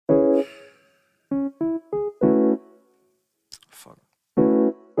Fuck.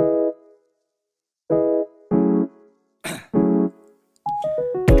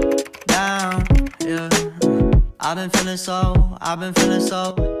 Down, yeah. I've been feeling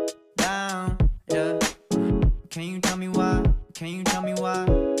so down, yeah. Can you tell me why? Can you tell me why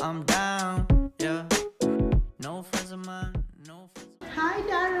I'm down, yeah? No friends of mine, no friends. Hi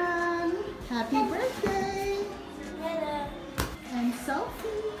Darren, happy birthday. Hello. And Sophie.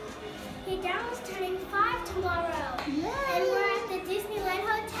 Hey, Darren's turning 5 tomorrow. Yay. And we're at the Disneyland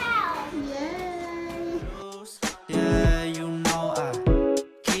Hotel. Yay. Yeah, you know I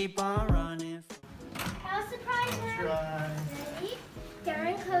keep on running. I'll surprise her. Ready?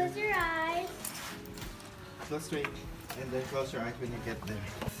 Darren, close your eyes. Go straight and then close your eyes when you get there.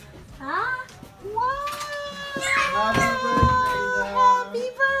 Huh? Wow. Happy birthday, Happy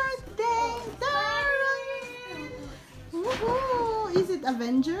birthday, Darren. Woohoo. Is it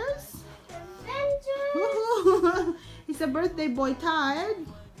Avengers? Avengers. Woohoo. Is the birthday boy tired?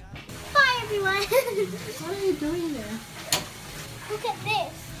 Bye, everyone. What are you doing there? Look at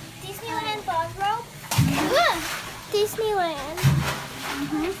this. Disneyland bus rope. Disneyland.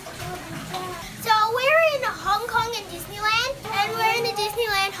 So we're in Hong Kong and Disneyland, and we're in the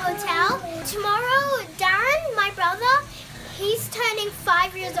Disneyland Hotel. Tomorrow, Darren, my brother, he's turning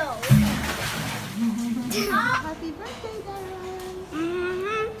 5 years old. Happy birthday, Darren.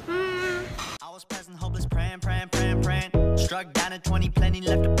 I was present, hopeless, praying. Struck down at 20, plenty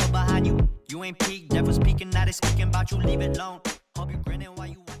left to put behind you. You ain't peaked, never speaking, now they speaking about you. Leave it alone. Hope you grinning while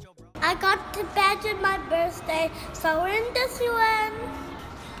you watch your bro. I got to badge on my birthday, so we're in Disneyland.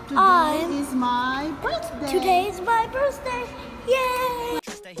 Today is my birthday. Today is my birthday. Yay!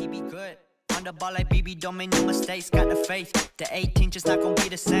 Trust that he be good. On the ball like BB, don't make no mistakes. Got the faith. The 18 just not gonna be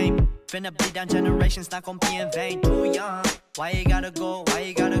the same. Finna bleed down generations, not gonna be in vain. Too young. Why you gotta go? Why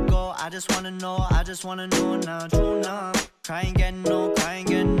you gotta go? I just wanna know now. True numb. Crying, getting old.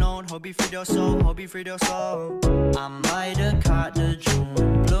 Hope you freed your soul. I might have caught the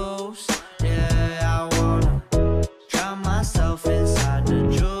June blues. Yeah, I wanna drown myself inside the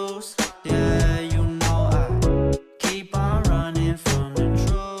juice. Yeah, you know I keep on running from the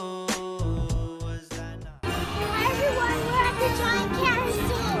truth. Was that not? Everyone, we're at the giant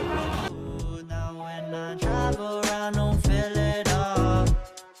carousel. Now when I drive around, don't feel it all.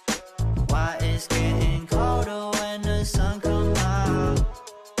 Why it's getting colder when the sun come out.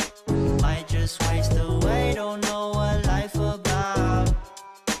 Might just waste away, don't know what life about.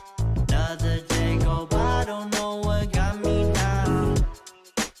 Another day go by, don't know what got me down.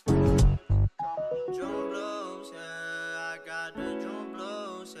 June blues, yeah, I got the June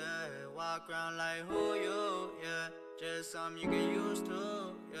blues, yeah. Walk around like who you, yeah. Just something you get used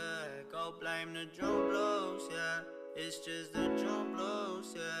to, yeah. Go blame the June blues, yeah. It's just the June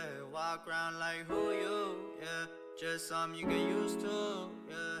blues, yeah. Walk around like who you, yeah. Just something you get used to,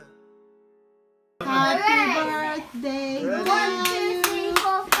 yeah. Happy birthday to 1, 2, 3,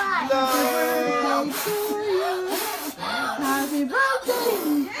 4, 5. Happy birthday.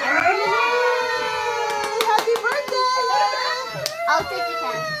 Yay! Happy birthday. I'll take the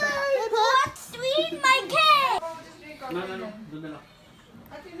cat. What? Sweet, my cake. No, doon na lang.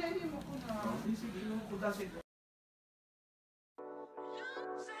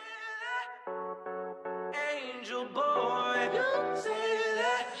 Angel boy,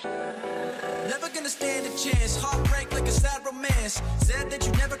 never gonna stand a chance. Heartbreak like a sad romance. Said that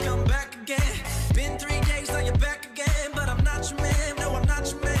you never come back again. Been 3 days, now you're back again. But I'm not your man, no, I'm not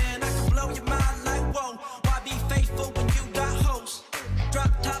your man. I can blow your mind like whoa. Why be faithful when you got hoes?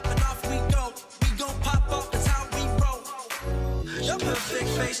 Drop top and off we go. We gon' pop off, that's how we roll. Your perfect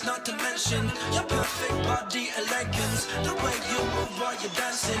face, not to mention your perfect body elegance. The way you move while you're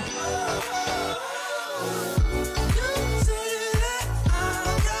dancing.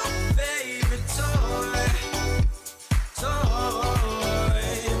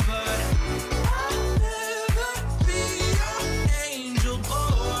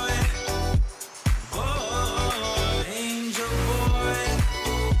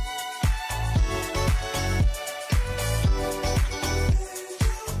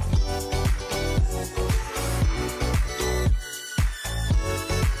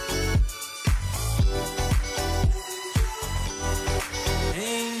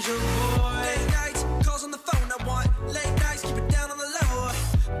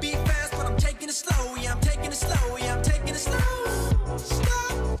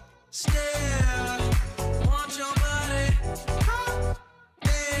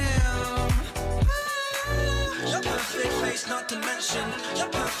 Not to mention your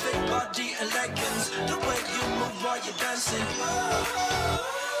perfect body elegance. The way you move while you're dancing.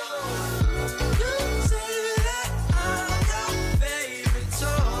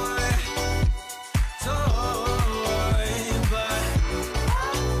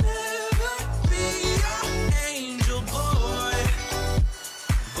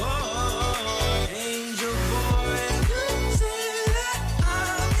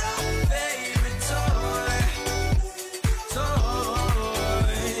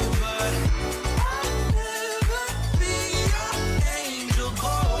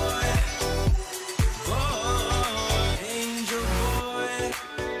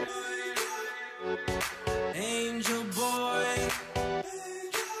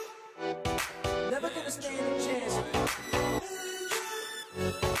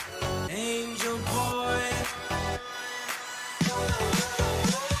 Bye.